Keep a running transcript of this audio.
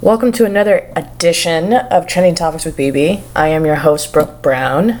Welcome to another edition of Trending Topics with BB. I am your host, Brooke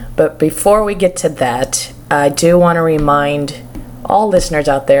Brown. But before we get to that, I do want to remind all listeners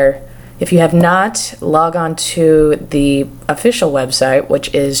out there, if you have not, log on to the official website,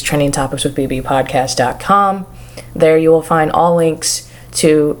 which is trendingtopicswithbbpodcast.com. There you will find all links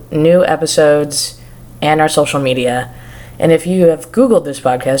to new episodes and our social media. And if you have Googled this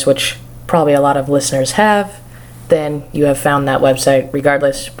podcast, which probably a lot of listeners have, then you have found that website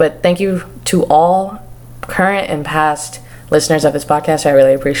regardless. But thank you to all current and past listeners of this podcast. I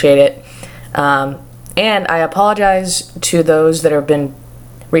really appreciate it. And I apologize to those that have been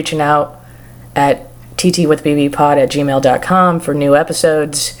reaching out at ttwithbbpod@gmail.com for new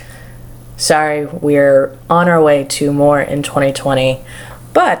episodes. Sorry, we're on our way to more in 2020.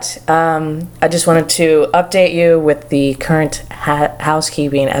 But I just wanted to update you with the current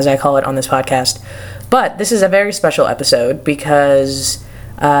housekeeping, as I call it on this podcast. But this is a very special episode because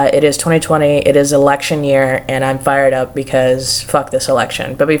it is 2020, it is election year, and I'm fired up because fuck this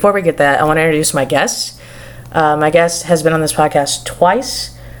election. But before we get that, I want to introduce my guest. My guest has been on this podcast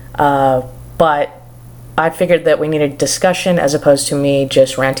twice, but I figured that we needed discussion as opposed to me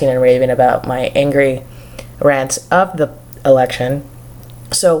just ranting and raving about my angry rants of the election.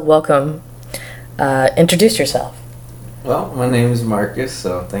 So welcome. Introduce yourself. Well, my name is Marcus,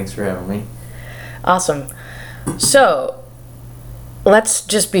 so thanks for having me. Awesome. So, let's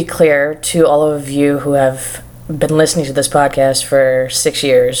just be clear to all of you who have been listening to this podcast for 6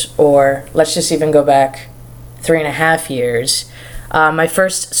 years, or let's just even go back 3.5 years. My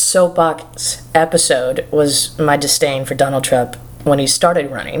first soapbox episode was my disdain for Donald Trump when he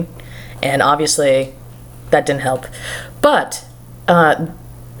started running, and obviously that didn't help. But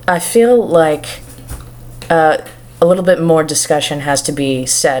I feel like a little bit more discussion has to be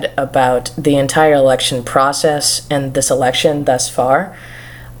said about the entire election process and this election thus far.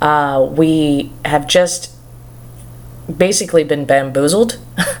 We have just basically been bamboozled,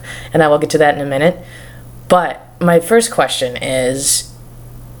 and I will get to that in a minute. But my first question is,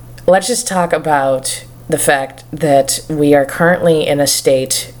 let's just talk about the fact that we are currently in a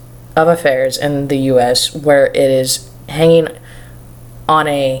state of affairs in the U.S. where it is hanging on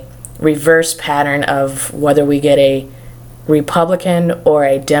a reverse pattern of whether we get a Republican or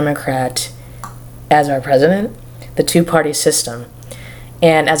a Democrat as our president, the two-party system.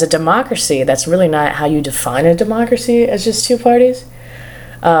 And as a democracy, that's really not how you define a democracy, as just two parties.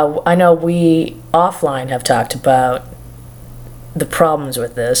 I know we offline have talked about the problems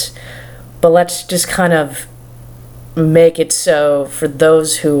with this, but let's just kind of make it so for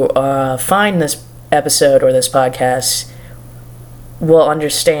those who find this episode or this podcast will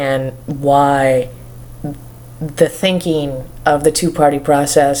understand why the thinking of the two-party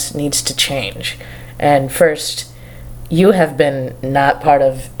process needs to change. And first, you have been not part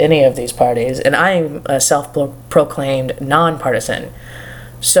of any of these parties, and I am a self-proclaimed nonpartisan.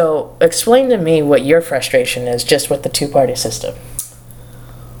 So explain to me what your frustration is just with the two-party system.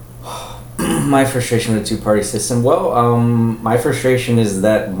 My frustration with the two-party system? Well, my frustration is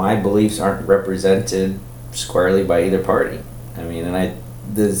that my beliefs aren't represented squarely by either party. I mean, and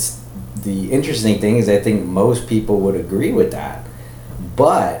the interesting thing is I think most people would agree with that.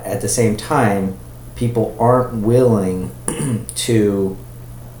 But at the same time, people aren't willing to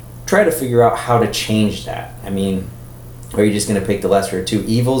try to figure out how to change that. I mean, are you just going to pick the lesser of two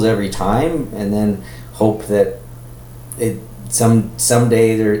evils every time and then hope that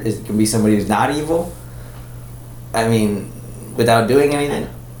someday there can be somebody who's not evil? I mean, without doing anything.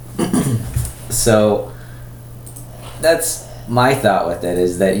 So that's my thought with it,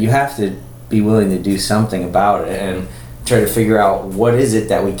 is that you have to be willing to do something about it and try to figure out what is it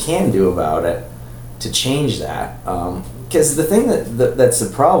that we can do about it to change that. Because the thing that's the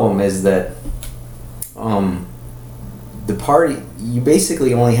problem is that the party, you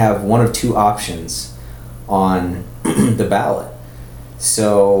basically only have one of two options on the ballot.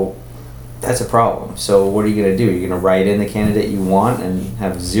 So that's a problem. So what are you going to do? You're going to write in the candidate you want and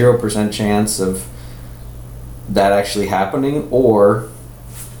have 0% chance of that actually happening, or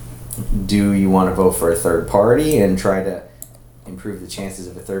do you want to vote for a third party and try to improve the chances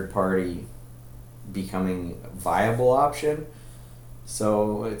of a third party becoming a viable option?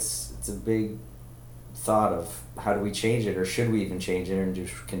 So it's a big thought of how do we change it, or should we even change it and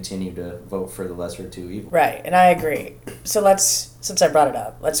just continue to vote for the lesser of two evils? Right, and I agree. So since I brought it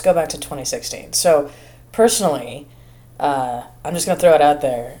up, let's go back to 2016. So personally, I'm just going to throw it out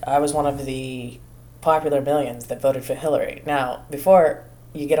there. I was one of the popular millions that voted for Hillary. Now, before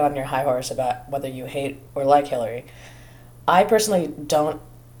you get on your high horse about whether you hate or like Hillary, I personally don't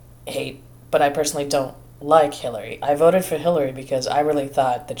hate, but I personally don't like Hillary. I voted for Hillary because I really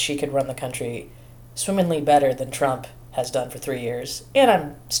thought that she could run the country swimmingly better than Trump has done for 3 years, and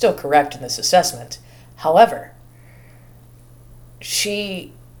I'm still correct in this assessment. However,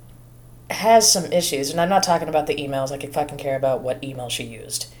 she has some issues, and I'm not talking about the emails. I could fucking care about what email she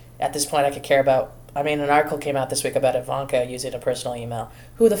used. At this point, I could care about, an article came out this week about Ivanka using a personal email.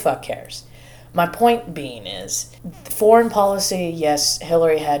 Who the fuck cares? My point being is, foreign policy, yes,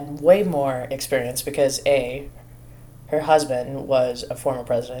 Hillary had way more experience because A, her husband was a former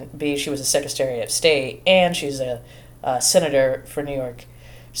president, B, she was a Secretary of State, and she's a senator for New York.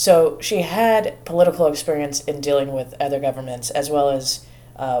 So she had political experience in dealing with other governments as well as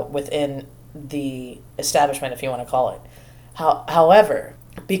within the establishment, if you want to call it. However,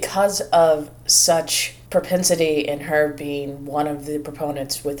 because of such propensity in her being one of the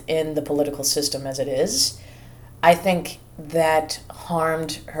proponents within the political system as it is, I think that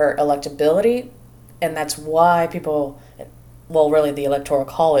harmed her electability, and that's why people, well, really the Electoral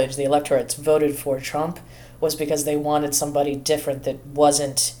College, the electorates voted for Trump, was because they wanted somebody different that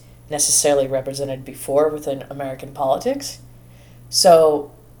wasn't necessarily represented before within American politics.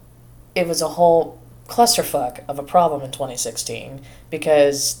 So it was a whole clusterfuck of a problem in 2016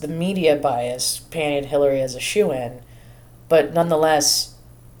 because the media bias painted Hillary as a shoo-in, but nonetheless,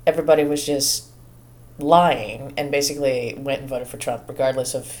 everybody was just lying and basically went and voted for Trump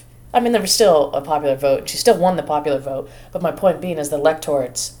regardless of... there was still a popular vote. She still won the popular vote, but my point being is the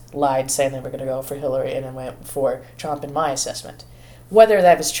electorates lied saying they were going to go for Hillary and then went for Trump in my assessment. Whether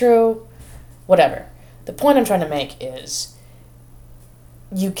that was true, whatever. The point I'm trying to make is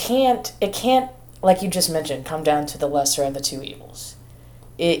it can't, like you just mentioned, come down to the lesser of the two evils.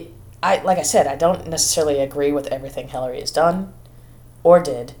 Like I said, I don't necessarily agree with everything Hillary has done or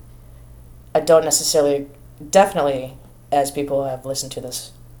did. I don't necessarily, definitely, as people have listened to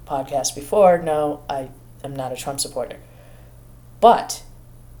this podcast before, no, I am not a Trump supporter. But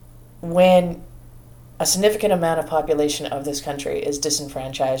when a significant amount of population of this country is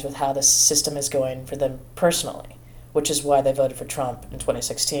disenfranchised with how the system is going for them personally, which is why they voted for Trump in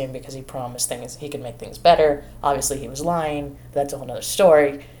 2016, because he promised things, he could make things better. Obviously, he was lying. That's a whole other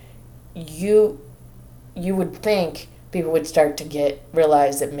story. You would think people would start to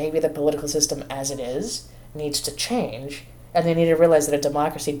realize that maybe the political system as it is needs to change, and they need to realize that a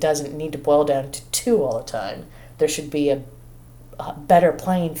democracy doesn't need to boil down to two all the time. There should be a better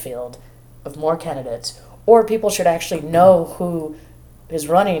playing field of more candidates, or people should actually know who is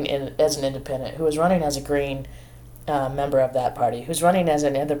running as an independent, who is running as a green member of that party, who's running as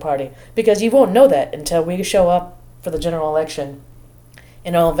another party, because you won't know that until we show up for the general election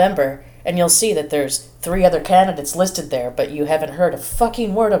in November, and you'll see that there's 3 other candidates listed there, but you haven't heard a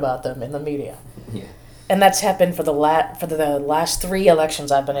fucking word about them in the media. Yeah. And that's happened for the last 3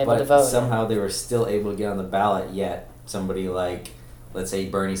 elections I've been able to vote. Somehow they were still able to get on the ballot, yet somebody like, let's say,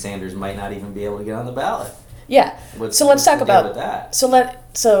 Bernie Sanders might not even be able to get on the ballot. Yeah. So let's talk about that.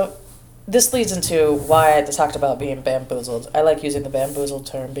 So this leads into why I talked about being bamboozled. I like using the bamboozled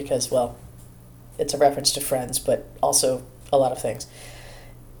term because, well, it's a reference to Friends, but also a lot of things.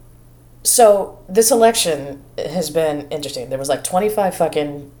 So this election has been interesting. There was like 25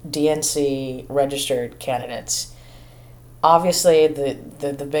 fucking DNC registered candidates. Obviously,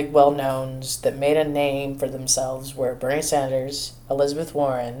 the big well-knowns that made a name for themselves were Bernie Sanders, Elizabeth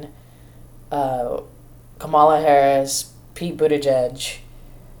Warren, Kamala Harris, Pete Buttigieg.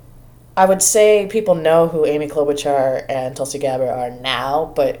 I would say people know who Amy Klobuchar and Tulsi Gabbard are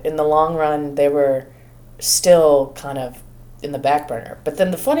now, but in the long run, they were still kind of in the back burner. But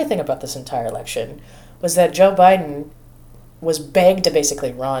then the funny thing about this entire election was that Joe Biden was begged to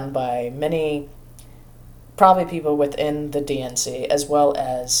basically run by many, probably people within the DNC, as well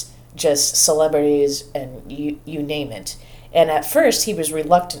as just celebrities and you name it. And at first, he was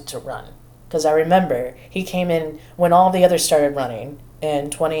reluctant to run. Because I remember he came in when all the others started running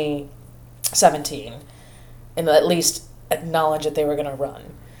in 2017, and at least acknowledge that they were going to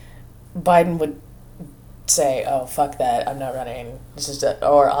run. Biden would say, oh, fuck that, I'm not running.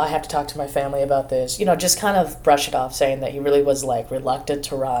 Or I have to talk to my family about this. Just kind of brush it off, saying that he really was, reluctant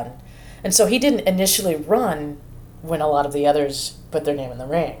to run. And so he didn't initially run when a lot of the others put their name in the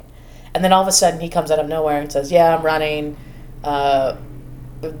ring. And then all of a sudden he comes out of nowhere and says, yeah, I'm running.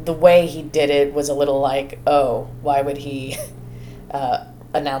 The way he did it was a little like, oh, why would he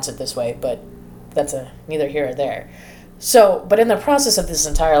announce it this way? But that's neither here or there. So, but in the process of this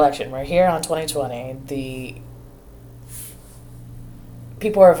entire election, we're here on 2020, the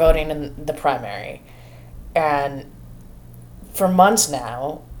people are voting in the primary. And for months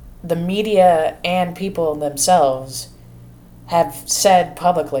now, the media and people themselves have said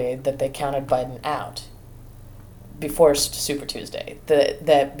publicly that they counted Biden out. before Super Tuesday.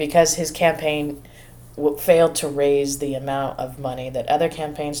 That because his campaign failed to raise the amount of money that other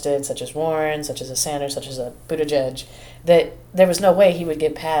campaigns did, such as Warren, such as a Sanders, such as a Buttigieg, that there was no way he would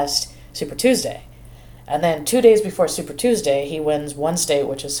get past Super Tuesday. And then 2 days before Super Tuesday, he wins one state,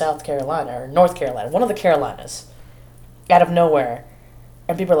 which is South Carolina, or North Carolina, one of the Carolinas, out of nowhere.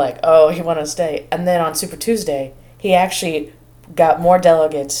 And people are like, oh, he won a state. And then on Super Tuesday, he actually got more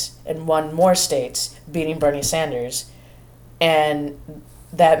delegates and won more states, beating Bernie Sanders. And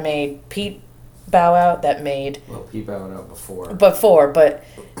that made Pete bow out. That made... Well, Pete bowed out before. But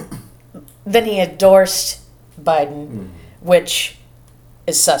then he endorsed Biden, which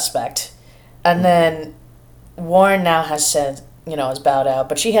is suspect. And then Warren now has said, has bowed out,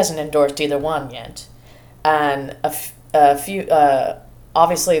 but she hasn't endorsed either one yet. And a few,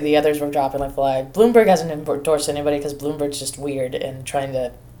 obviously the others were dropping like flag. Bloomberg hasn't endorsed anybody because Bloomberg's just weird and trying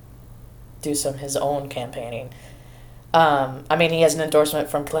to do his own campaigning. He has an endorsement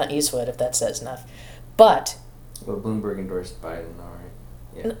from Clint Eastwood, if that says enough. But... Well, Bloomberg endorsed Biden, all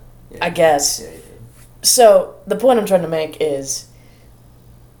right. Yeah. I guess. Yeah, he did. So, the point I'm trying to make is...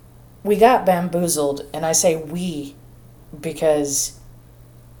 We got bamboozled, and I say we because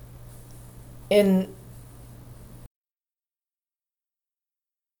the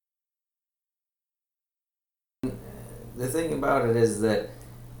thing about it is that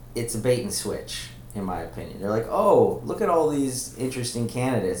it's a bait and switch, in my opinion. They're like, oh, look at all these interesting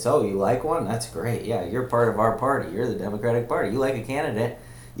candidates. Oh, you like one? That's great. Yeah, you're part of our party. You're the Democratic Party. You like a candidate.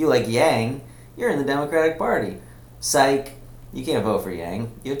 You like Yang. You're in the Democratic Party. Psych. You can't vote for Yang.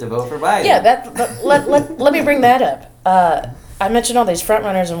 You have to vote for Biden. Yeah, let me bring that up. I mentioned all these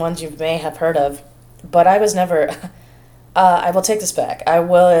frontrunners and ones you may have heard of, but I was never... I will take this back. I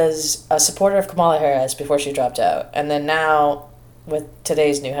was a supporter of Kamala Harris before she dropped out. And then now, with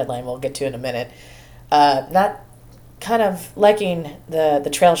today's new headline we'll get to in a minute, not kind of liking the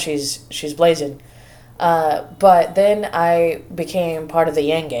trail she's blazing. But then I became part of the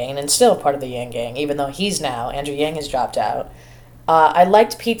Yang Gang, and still part of the Yang Gang, even though Andrew Yang has dropped out. I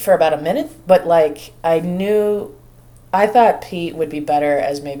liked Pete for about a minute, but I thought Pete would be better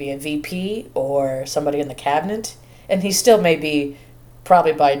as maybe a VP or somebody in the cabinet, and he still may be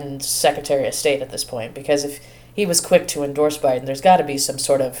probably Biden's Secretary of State at this point, because if he was quick to endorse Biden, there's got to be some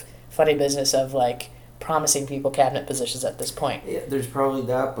sort of funny business of promising people cabinet positions at this point. Yeah, there's probably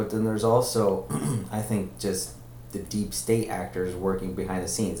that, but then there's also, I think, just the deep state actors working behind the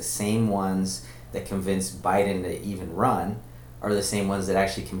scenes. The same ones that convinced Biden to even run are the same ones that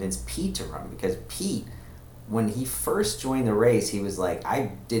actually convinced Pete to run. Because Pete, when he first joined the race, he was like,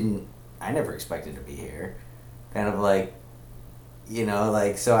 I never expected to be here. Kind of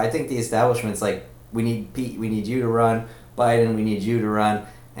so I think the establishment's like, we need Pete, we need you to run. Biden, we need you to run.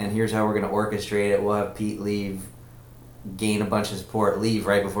 And here's how we're going to orchestrate it. We'll have Pete leave, gain a bunch of support, leave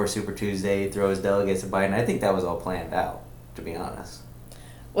right before Super Tuesday, throw his delegates to Biden. I think that was all planned out, to be honest.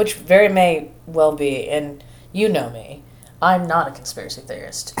 Which very may well be, and you know me. I'm not a conspiracy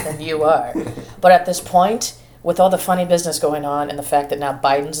theorist, and you are. But at this point, with all the funny business going on and the fact that now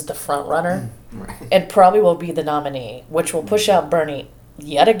Biden's the front runner, right, it probably will be the nominee, which will push out Bernie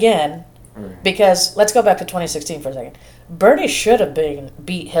yet again. right. Because, let's go back to 2016 for a second. Bernie should have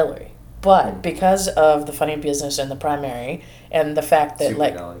beat Hillary, but because of the funny business in the primary and the fact that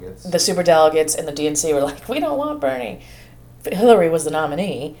the superdelegates and the DNC were like, we don't want Bernie, Hillary was the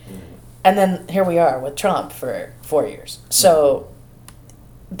nominee, and then here we are with Trump for 4 years. So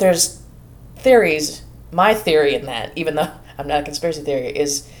there's theories. My theory in that, even though I'm not a conspiracy theory,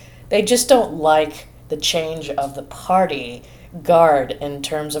 is they just don't like the change of the party guard in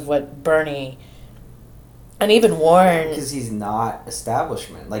terms of what Bernie and even Warren... Because he's not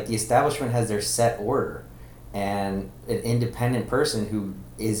establishment. The establishment has their set order. And an independent person who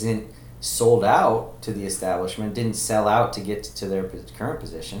isn't sold out to the establishment, didn't sell out to get to their current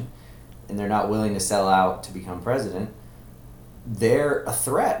position, and they're not willing to sell out to become president, they're a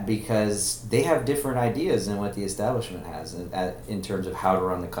threat because they have different ideas than what the establishment has in terms of how to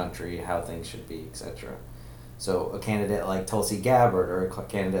run the country, how things should be, etc. So a candidate like Tulsi Gabbard or a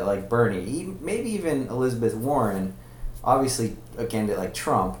candidate like Bernie, maybe even Elizabeth Warren, obviously a candidate like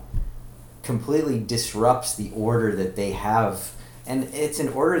Trump, completely disrupts the order that they have. And it's an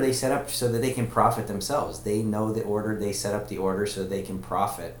order they set up so that they can profit themselves. They know the order, they set up the order so they can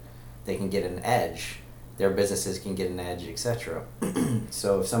profit. They can get an edge. Their businesses can get an edge, etc.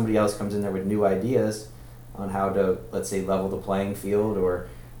 So if somebody else comes in there with new ideas on how to, let's say, level the playing field or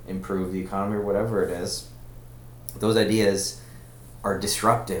improve the economy or whatever it is, those ideas are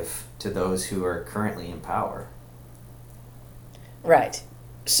disruptive to those who are currently in power. Right.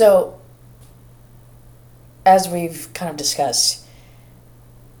 So as we've kind of discussed,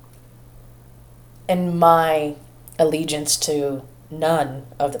 in my allegiance to none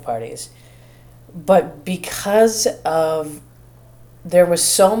of the parties, but because of there was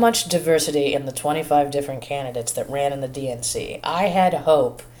so much diversity in the 25 different candidates that ran in the DNC, I had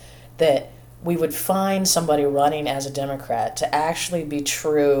hope that we would find somebody running as a Democrat to actually be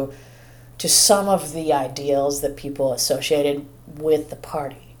true to some of the ideals that people associated with the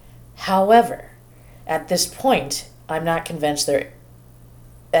party. However, at this point, I'm not convinced that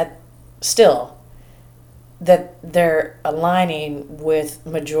they're aligning with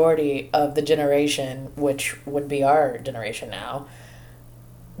majority of the generation, which would be our generation now,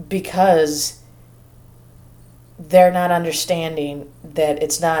 because they're not understanding that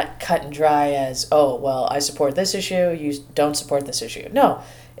it's not cut and dry as, oh, well, I support this issue, you don't support this issue. No,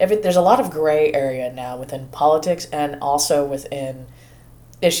 there's a lot of gray area now within politics and also within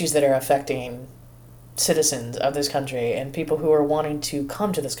issues that are affecting citizens of this country and people who are wanting to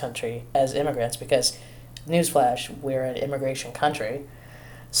come to this country as immigrants, because, newsflash, we're an immigration country.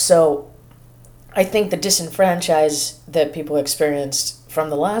 So I think the disenfranchise that people experienced from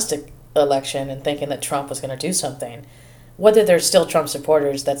the last election and thinking that Trump was going to do something, whether they're still Trump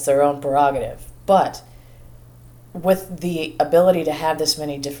supporters, that's their own prerogative. But with the ability to have this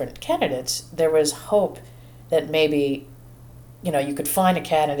many different candidates, there was hope that maybe, you could find a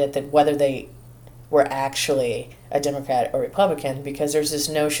candidate that whether they were actually a Democrat or Republican, because there's this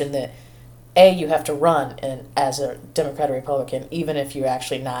notion that, A, you have to run as a Democrat or Republican, even if you're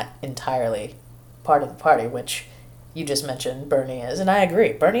actually not entirely part of the party, which you just mentioned Bernie is. And I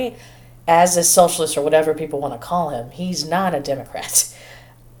agree. Bernie, as a socialist or whatever people want to call him, he's not a Democrat.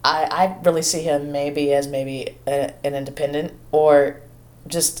 I really see him maybe as an independent or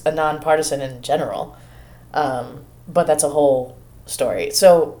just a nonpartisan in general. But that's a whole story.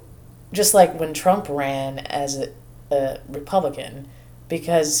 So just like when Trump ran as a Republican,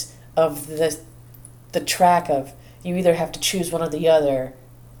 because of the track of you either have to choose one or the other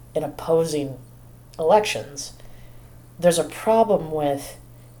in opposing elections, there's a problem with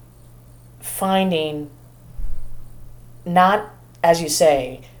finding, not, as you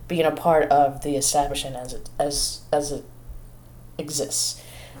say, being a part of the establishment as it exists.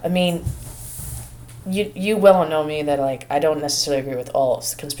 I mean, you well know me that, like, I don't necessarily agree with all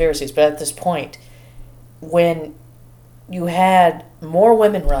conspiracies, but at this point, when you had more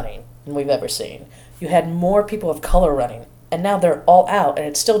women running than we've ever seen, you had more people of color running, and now they're all out, and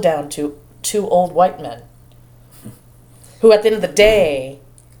it's still down to 2 old white men who, at the end of the day,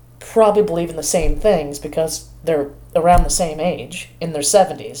 probably believe in the same things because they're around the same age, in their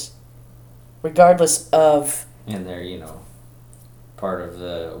 70s, regardless of... And they're, part of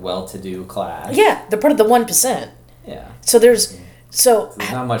the well-to-do class. Yeah, they're part of the 1%. Yeah. So there's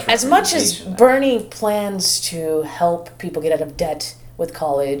not much as much as Bernie plans to help people get out of debt with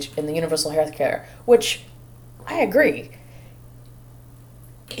college and the universal health care, which I agree,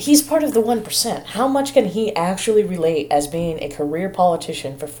 he's part of the 1%. How much can he actually relate as being a career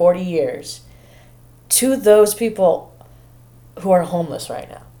politician for 40 years to those people who are homeless right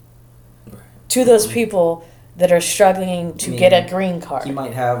now? Right. To those people that are struggling to get a green card. He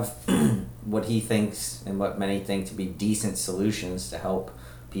might have what he thinks and what many think to be decent solutions to help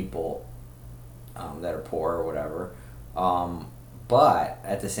people that are poor or whatever. But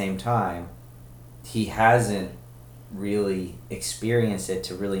at the same time, he hasn't really experienced it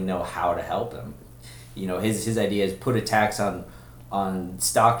to really know how to help them. His idea is put a tax on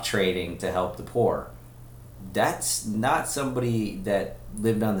stock trading to help the poor. That's not somebody that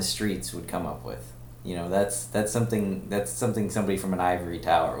lived on the streets would come up with. That's something somebody from an ivory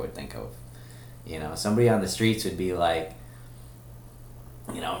tower would think of. Somebody on the streets would be like,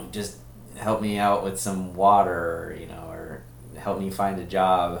 just help me out with some water, or help me find a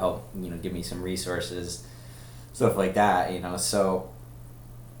job, help, give me some resources, stuff like that, So,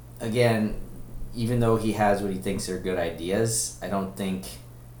 again, even though he has what he thinks are good ideas, I don't think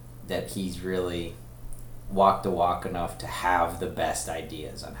that he's really walked the walk enough to have the best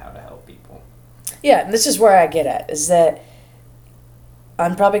ideas on how to help people. Yeah, and this is where I get at, is that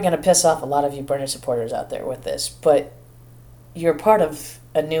I'm probably going to piss off a lot of you Bernie supporters out there with this, but you're part of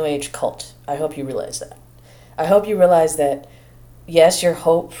a new age cult. I hope you realize that. I hope you realize that, yes, your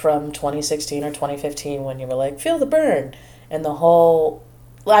hope from 2016 or 2015 when you were like, feel the burn, and the whole...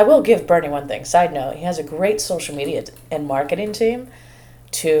 Well, I will give Bernie one thing. Side note, he has a great social media and marketing team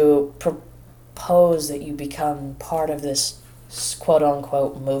to propose that you become part of this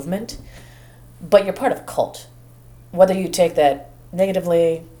quote-unquote movement, but you're part of a cult. Whether you take that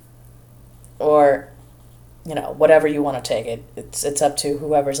negatively or, whatever you want to take it, it's up to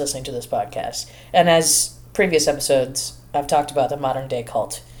whoever's listening to this podcast. And as previous episodes, I've talked about the modern day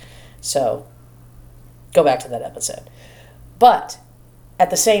cult. So go back to that episode. But at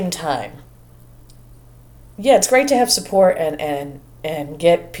the same time, yeah, it's great to have support and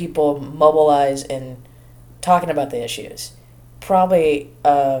get people mobilized and talking about the issues. Probably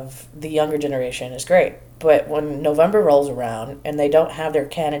of the younger generation is great. But when November rolls around and they don't have their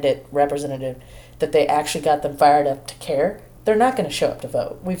candidate representative that they actually got them fired up to care, they're not going to show up to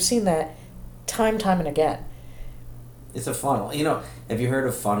vote. We've seen that time and again. It's a funnel. You know, have you heard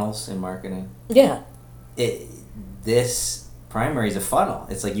of funnels in marketing? Yeah. This primary is a funnel.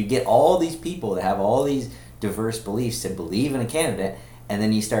 It's like you get all these people that have all these diverse beliefs to believe in a candidate, and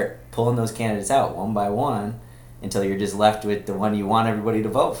then you start pulling those candidates out one by one until you're just left with the one you want everybody to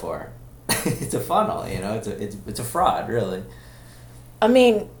vote for. It's a funnel, you know. It's a fraud, really. I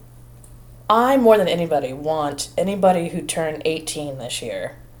mean, I more than anybody want anybody who turned 18 this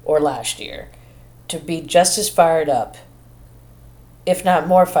year or last year to be just as fired up, if not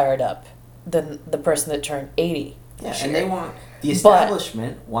more fired up, than the person that turned 80 this year. And they want the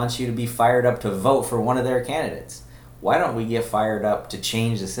establishment wants you to be fired up to vote for one of their candidates. Why don't we get fired up to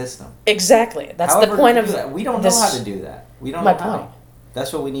change the system? Exactly. That's the point of that. We don't know how to do that. We don't know how. Point.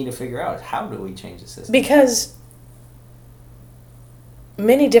 That's what we need to figure out. How do we change the system? Because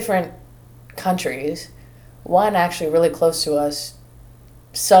many different countries, one actually really close to us,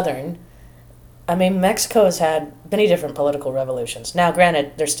 southern. I mean, Mexico has had many different political revolutions. Now,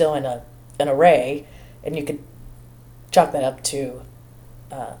 granted, they're still in an array, and you could chalk that up to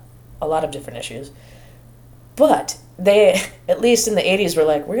a lot of different issues. But they, at least in the 80s, were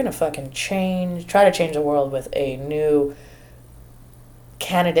like, we're going to fucking try to change the world with a new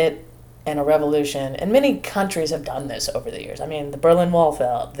candidate and a revolution. And many countries have done this over the years. I mean, the Berlin Wall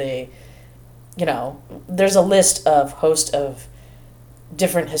fell. There's a host of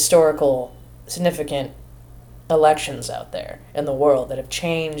different historical significant elections out there in the world that have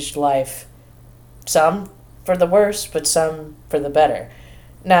changed life, some for the worse, but some for the better.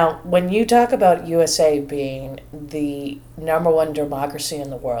 Now, when you talk about USA being the number one democracy in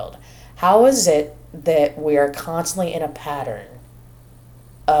the world, how is it that we are constantly in a pattern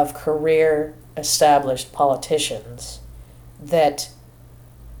of career established politicians that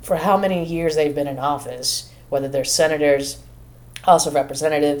for how many years they've been in office, whether they're senators, House of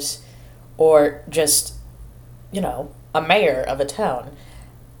Representatives, or just, a mayor of a town,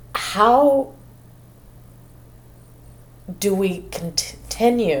 how do we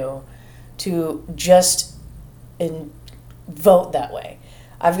continue to just vote that way?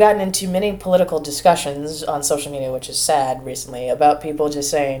 I've gotten into many political discussions on social media, which is sad recently, about people just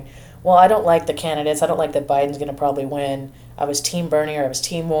saying, well, I don't like the candidates. I don't like that Biden's going to probably win. I was Team Bernie or I was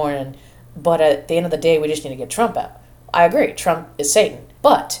Team Warren. But at the end of the day, we just need to get Trump out. I agree. Trump is Satan.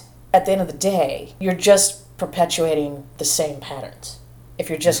 But at the end of the day, you're just perpetuating the same patterns. If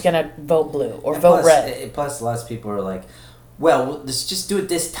you're just going to vote blue or vote red. Plus, lots of people are like, well, let's just do it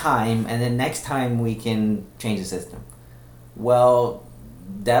this time, and then next time we can change the system. Well,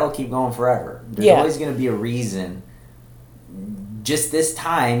 that'll keep going forever. There's always going to be a reason just this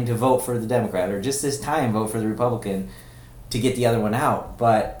time to vote for the Democrat or just this time vote for the Republican to get the other one out.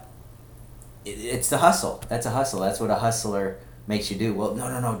 But it's the hustle. That's a hustle. That's what a hustler makes you do. Well,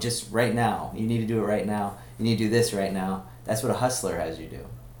 no, just right now. You need to do it right now. You need to do this right now. That's what a hustler has you do.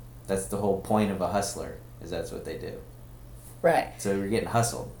 That's the whole point of a hustler, is that's what they do. Right. So you're getting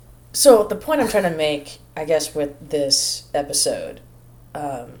hustled. So the point I'm trying to make, I guess, with this episode,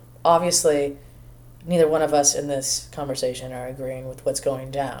 obviously, neither one of us in this conversation are agreeing with what's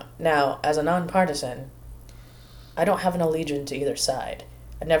going down. Now, as a nonpartisan, I don't have an allegiance to either side.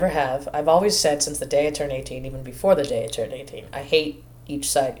 I never have. I've always said since the day I turned 18, even before the day I turned 18, I hate each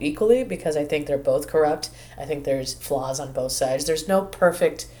side equally because I think they're both corrupt. I think there's flaws on both sides. There's no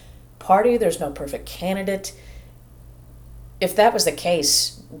perfect party. There's no perfect candidate. If that was the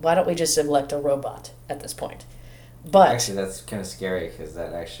case, why don't we just elect a robot at this point? But actually, that's kind of scary because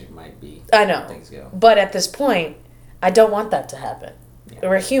that actually might be I know. How things go. But at this point, I don't want that to happen. Yeah.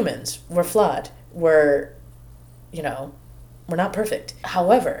 We're humans. We're flawed. We're not perfect.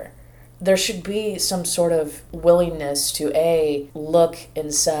 However, there should be some sort of willingness to look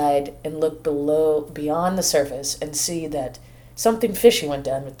inside and look beyond the surface and see that something fishy went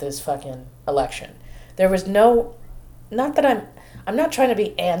down with this fucking election. There was not that I'm not trying to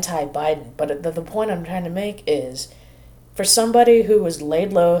be anti-Biden, but the point I'm trying to make is for somebody who was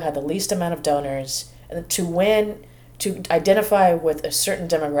laid low, had the least amount of donors, and to win, to identify with a certain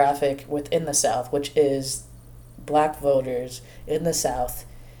demographic within the South, which is black voters in the South,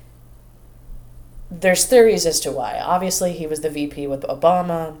 there's theories as to why. Obviously, he was the VP with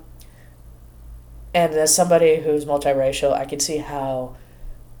Obama. And as somebody who's multiracial, I can see how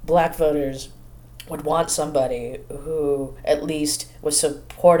black voters would want somebody who at least was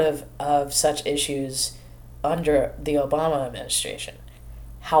supportive of such issues under the Obama administration.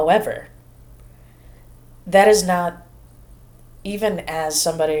 However, that is not, even as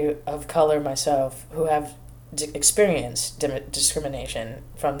somebody of color myself who have experienced discrimination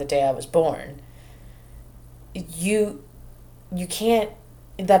from the day I was born, you can't,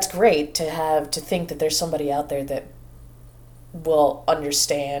 that's great to think that there's somebody out there that will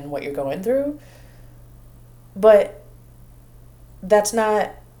understand what you're going through, but that's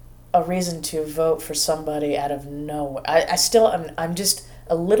not a reason to vote for somebody out of nowhere. I'm just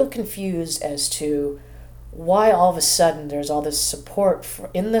a little confused as to why all of a sudden there's all this support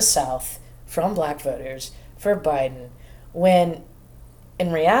in the South from black voters for Biden, when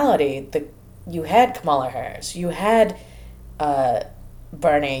in reality you had Kamala Harris, you had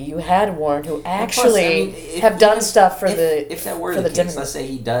Bernie, you had Warren, who actually have done stuff for if that were the case, let's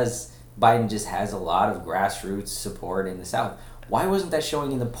say Biden just has a lot of grassroots support in the South. Why wasn't that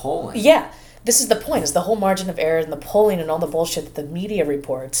showing in the polling? Yeah, this is the point, is the whole margin of error in the polling and all the bullshit that the media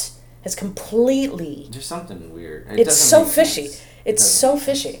reports has completely... There's something weird. It's so fishy. It's so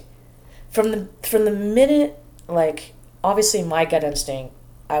fishy. From the minute, like, obviously my gut instinct,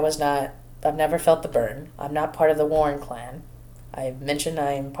 I've never felt the burn. I'm not part of the Warren clan. I mentioned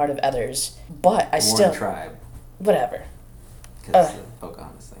I am part of others, but I still... Warren tribe. Whatever. Because the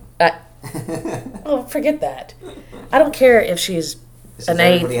Pocahontas thing. Oh, forget that. I don't care if she's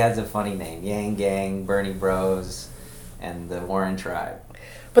everybody has a funny name. Yang Gang, Bernie Bros, and the Warren tribe.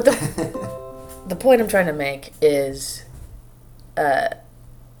 But the point I'm trying to make is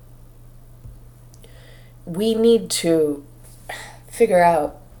we need to figure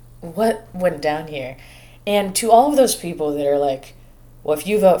out what went down here. And to all of those people that are like, well, if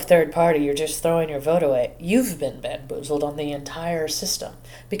you vote third party, you're just throwing your vote away. You've been bamboozled on the entire system.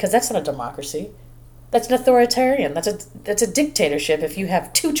 Because that's not a democracy. That's an authoritarian. That's a dictatorship if you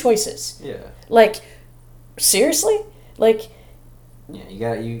have two choices. Yeah. Like, seriously? Like... Yeah, you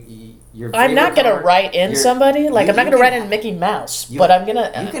got your. I'm not gonna write in somebody. Like, I'm not gonna write in Mickey Mouse, but I'm gonna.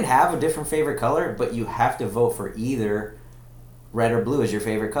 You can have a different favorite color, but you have to vote for either red or blue as your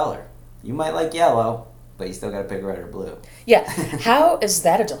favorite color. You might like yellow, but you still gotta pick red or blue. Yeah, how is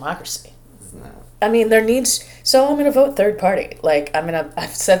that a democracy? No. I mean, so I'm gonna vote third party. Like,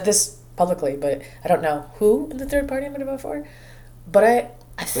 I've said this publicly, but I don't know who in the third party I'm gonna vote for. But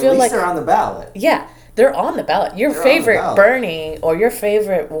I feel like they're on the ballot. Yeah. They're on the ballot. Your favorite Bernie or your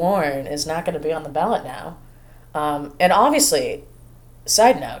favorite Warren is not going to be on the ballot now. And obviously,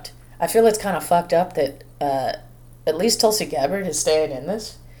 side note, I feel it's kind of fucked up that at least Tulsi Gabbard is staying in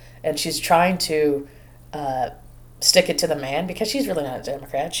this. And she's trying to stick it to the man because she's really not a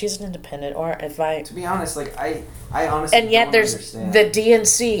Democrat. She's an independent. To be honest, like, I honestly and yet don't there's understand. The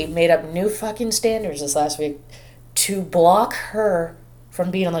DNC made up new fucking standards this last week to block her from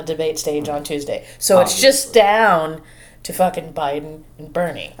being on the debate stage on Tuesday. So It's just down to fucking Biden and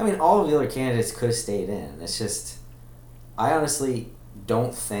Bernie. I mean, all of the other candidates could have stayed in. It's just, I honestly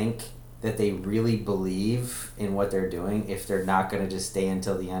don't think that they really believe in what they're doing if they're not going to just stay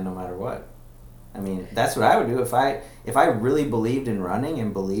until the end no matter what. I mean, that's what I would do. If I really believed in running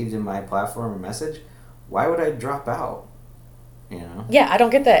and believed in my platform and message, why would I drop out? You know? Yeah, I don't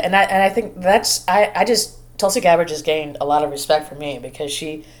get that. And I think that's... Tulsi Gabbard just gained a lot of respect from me because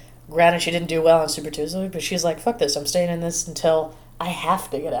granted she didn't do well on Super Tuesday, but she's like, fuck this, I'm staying in this until I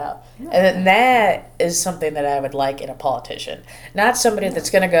have to get out. Yeah. And then that is something that I would like in a politician. Not somebody that's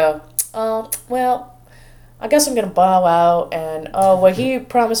going to go, oh, well, I guess I'm going to bow out and, oh, well, he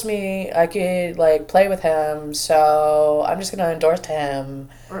promised me I could, like, play with him, so I'm just going to endorse him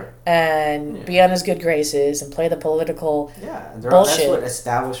and be on his good graces and play the political bullshit. That's what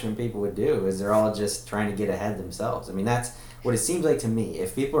establishment people would do, is they're all just trying to get ahead themselves. I mean, that's what it seems like to me.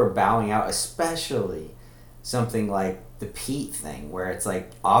 If people are bowing out, especially something like the Pete thing, where it's, like,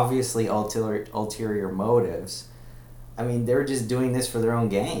 obviously ulterior motives, I mean, they were just doing this for their own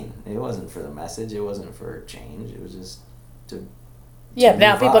gain. It wasn't for the message. It wasn't for change. It was just to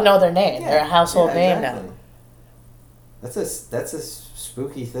now people know their name. They're a household name now. That's a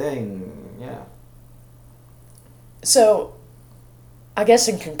spooky thing. Yeah. So, I guess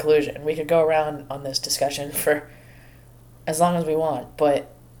in conclusion, we could go around on this discussion for as long as we want,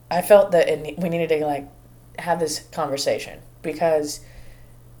 but I felt that we needed to, like, have this conversation because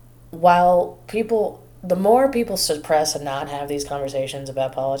while the more people suppress and not have these conversations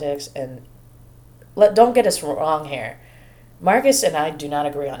about politics, and don't get us wrong here, Marcus and I do not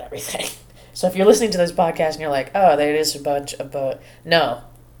agree on everything. So if you're listening to this podcast and you're like, oh, there is a bunch of no,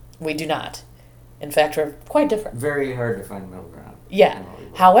 we do not. In fact, we're quite different. Very hard to find middle ground. Yeah.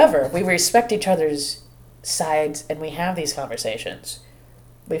 However, we respect each other's sides and we have these conversations.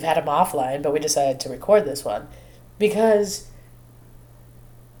 We've had them offline, but we decided to record this one because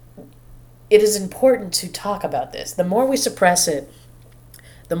it is important to talk about this. The more we suppress it,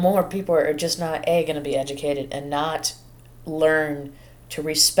 the more people are just not, going to be educated and not learn to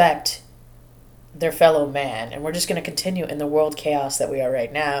respect their fellow man. And we're just going to continue in the world chaos that we are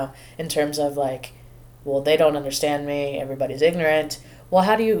right now in terms of like, well, they don't understand me, everybody's ignorant. Well,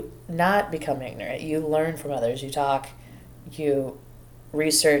 how do you not become ignorant? You learn from others, you talk, you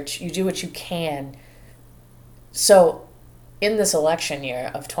research, you do what you can. So in this election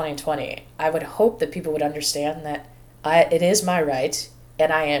year of 2020, I would hope that people would understand that it is my right,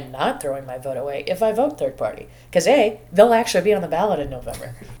 and I am not throwing my vote away if I vote third party. Because they'll actually be on the ballot in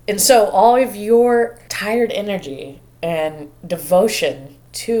November. And so all of your tired energy and devotion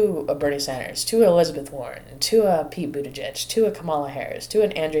to a Bernie Sanders, to Elizabeth Warren, to a Pete Buttigieg, to a Kamala Harris, to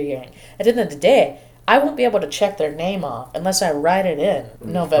an Andrew Yang, at the end of the day, I won't be able to check their name off unless I write it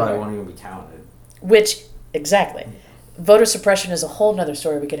in November. Probably won't even be counted. Exactly. Voter suppression is a whole nother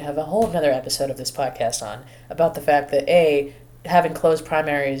story we could have a whole nother episode of this podcast on, about the fact that having closed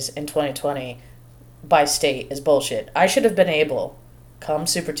primaries in 2020 by state is bullshit. I should have been able, come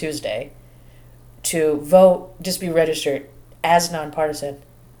Super Tuesday, to vote, just be registered as nonpartisan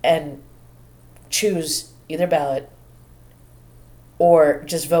and choose either ballot or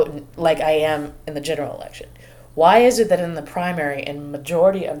just vote like I am in the general election. Why is it that in the primary in the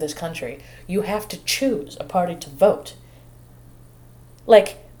majority of this country, you have to choose a party to vote?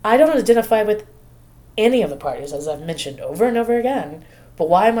 Like, I don't identify with any of the parties, as I've mentioned over and over again, but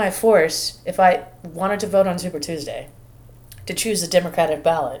why am I forced, if I wanted to vote on Super Tuesday, to choose the Democratic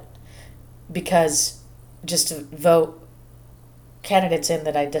ballot because just to vote candidates in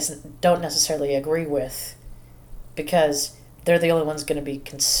that I don't necessarily agree with because they're the only ones going to be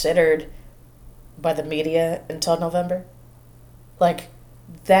considered by the media until November? Like,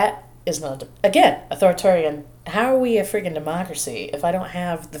 that is not, again, authoritarian. How are we a freaking democracy if I don't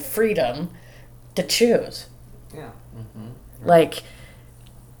have the freedom to choose? Yeah. Mm-hmm. Like,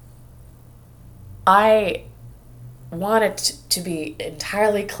 I want it to be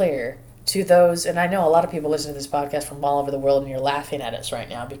entirely clear to those, and I know a lot of people listen to this podcast from all over the world and you're laughing at us right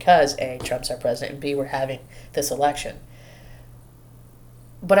now because A, Trump's our president, and B, we're having this election.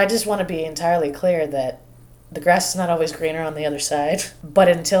 But I just want to be entirely clear that the grass is not always greener on the other side. But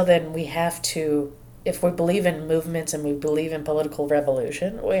until then, we have to, if we believe in movements and we believe in political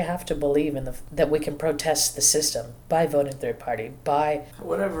revolution, we have to believe in that we can protest the system by voting third party, by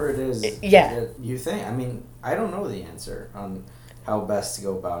whatever it is that you think. I mean, I don't know the answer on how best to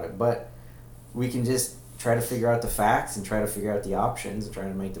go about it, but we can just try to figure out the facts and try to figure out the options and try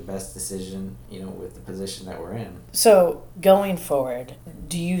to make the best decision, with the position that we're in. So, going forward,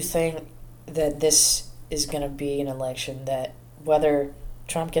 do you think that this is going to be an election that, whether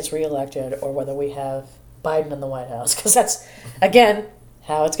Trump gets reelected or whether we have Biden in the White House, because that's, again,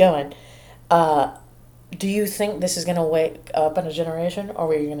 how it's going, do you think this is going to wake up in a generation, or are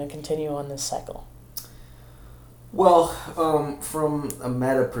we going to continue on this cycle? Well, from a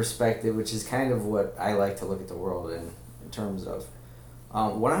meta perspective, which is kind of what I like to look at the world in terms of,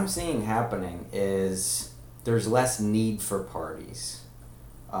 what I'm seeing happening is there's less need for parties.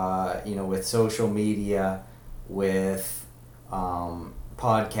 With social media, with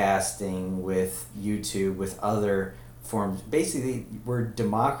podcasting, with YouTube, with other forms. Basically, we're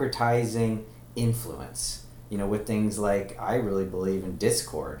democratizing influence, with things like, I really believe in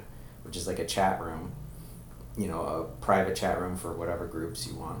Discord, which is like a chat room. A private chat room for whatever groups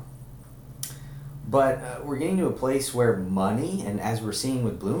you want. But we're getting to a place where money, and as we're seeing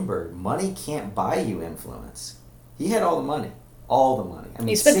with Bloomberg, money can't buy you influence. He had all the money. I mean,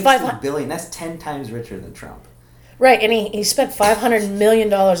 he spent $60 billion, that's 10 times richer than Trump. Right, and he spent $500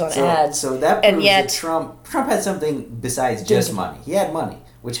 million on ads. So that proves that Trump had something besides just money. He had money,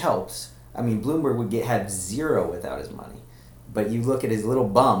 which helps. I mean, Bloomberg had zero without his money. But you look at his little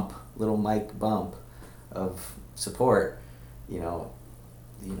Mike bump of support, a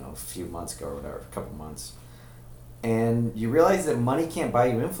few months ago or whatever, a couple months, and you realize that money can't buy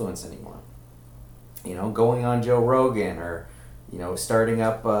you influence anymore. Going on Joe Rogan or, starting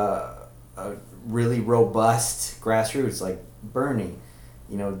up a really robust grassroots like Bernie,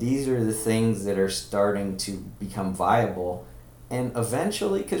 these are the things that are starting to become viable, and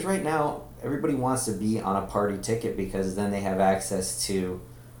eventually, because right now everybody wants to be on a party ticket because then they have access to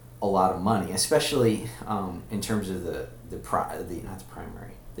a lot of money, especially in terms of the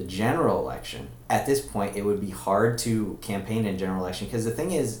general election. At this point, it would be hard to campaign in general election because the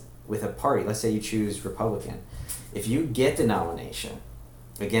thing is, with a party, let's say you choose Republican, if you get the nomination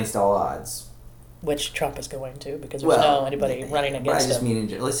against all odds, which Trump is going to, because there's no anybody running against him. I just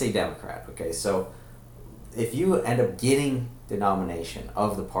mean, let's say Democrat, okay? So if you end up getting the nomination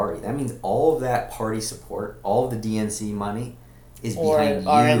of the party, that means all of that party support, all of the DNC money is behind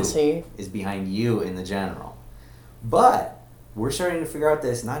RNC. Is behind you in the general. But we're starting to figure out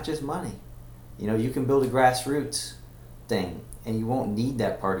that it's not just money. You know, you can build a grassroots thing, and you won't need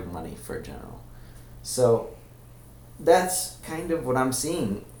that party money for a general. So that's kind of what I'm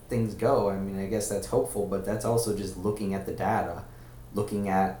seeing things go. I mean, I guess that's hopeful, but that's also just looking at the data, looking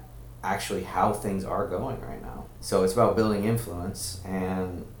at actually how things are going right now. So it's about building influence,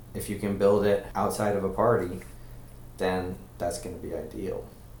 and if you can build it outside of a party, then that's going to be ideal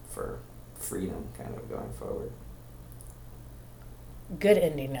for freedom kind of going forward. Good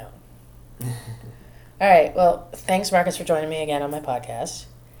ending note. All right, well, thanks, Marcus, for joining me again on my podcast.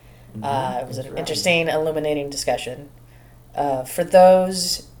 It was an interesting, illuminating discussion. For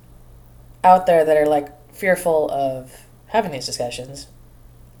those out there that are like fearful of having these discussions,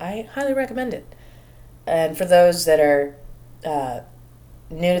 I highly recommend it. And for those that are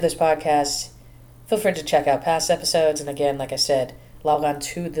new to this podcast, feel free to check out past episodes. And again, like I said, log on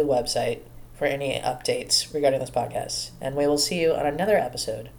to the website for any updates regarding this podcast. And we will see you on another episode